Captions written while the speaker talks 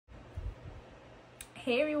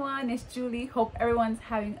Hey everyone, it's Julie. Hope everyone's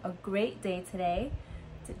having a great day today.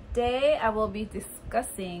 Today I will be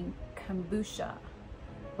discussing kombucha,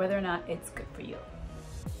 whether or not it's good for you.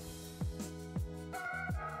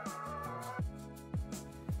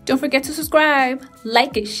 Don't forget to subscribe,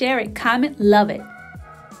 like it, share it, comment, love it.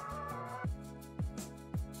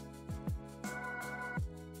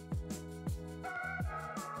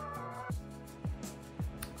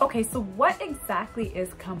 Okay, so what exactly is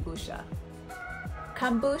kombucha?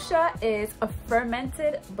 Kombucha is a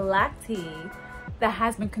fermented black tea that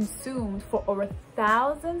has been consumed for over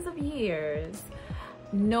thousands of years,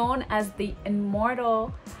 known as the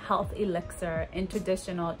immortal health elixir in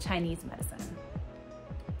traditional Chinese medicine.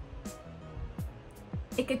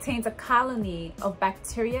 It contains a colony of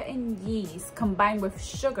bacteria and yeast combined with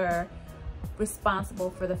sugar responsible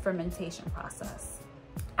for the fermentation process.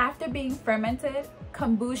 After being fermented,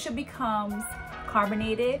 kombucha becomes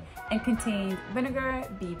carbonated and contains vinegar,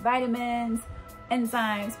 B vitamins,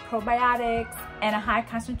 enzymes, probiotics, and a high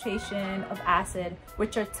concentration of acid,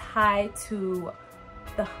 which are tied to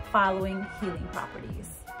the following healing properties.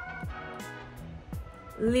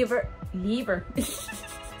 Liver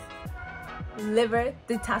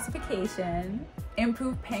detoxification,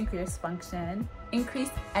 improved pancreas function,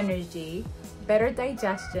 increased energy, better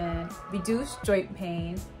digestion, reduced joint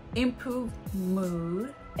pain, improved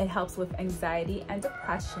mood. It helps with anxiety and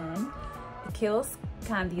depression. It kills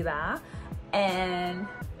candida and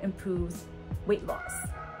improves weight loss.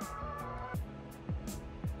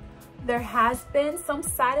 There has been some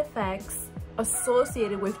side effects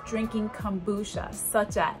associated with drinking kombucha,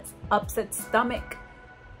 such as upset stomach,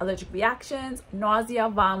 allergic reactions, nausea,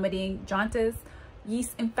 vomiting, jaundice,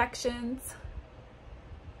 yeast infections,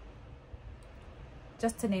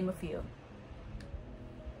 just to name a few.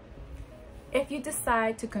 If you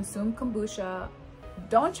decide to consume kombucha,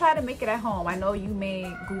 don't try to make it at home. I know you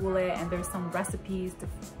may Google it and there's some recipes to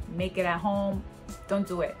make it at home. Don't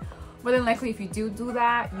do it. More than likely, if you do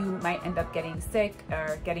that, you might end up getting sick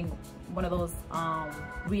or getting one of those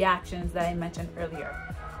reactions that I mentioned earlier.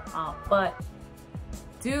 But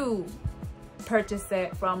do purchase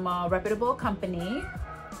it from a reputable company,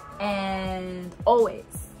 and always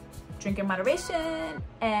drink in moderation.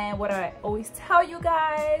 And what I always tell you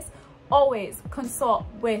guys, always consult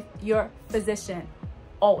with your physician,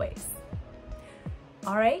 always.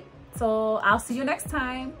 All right, so I'll see you next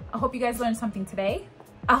time. I hope you guys learned something today.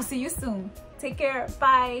 I'll see you soon. Take care,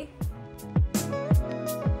 bye.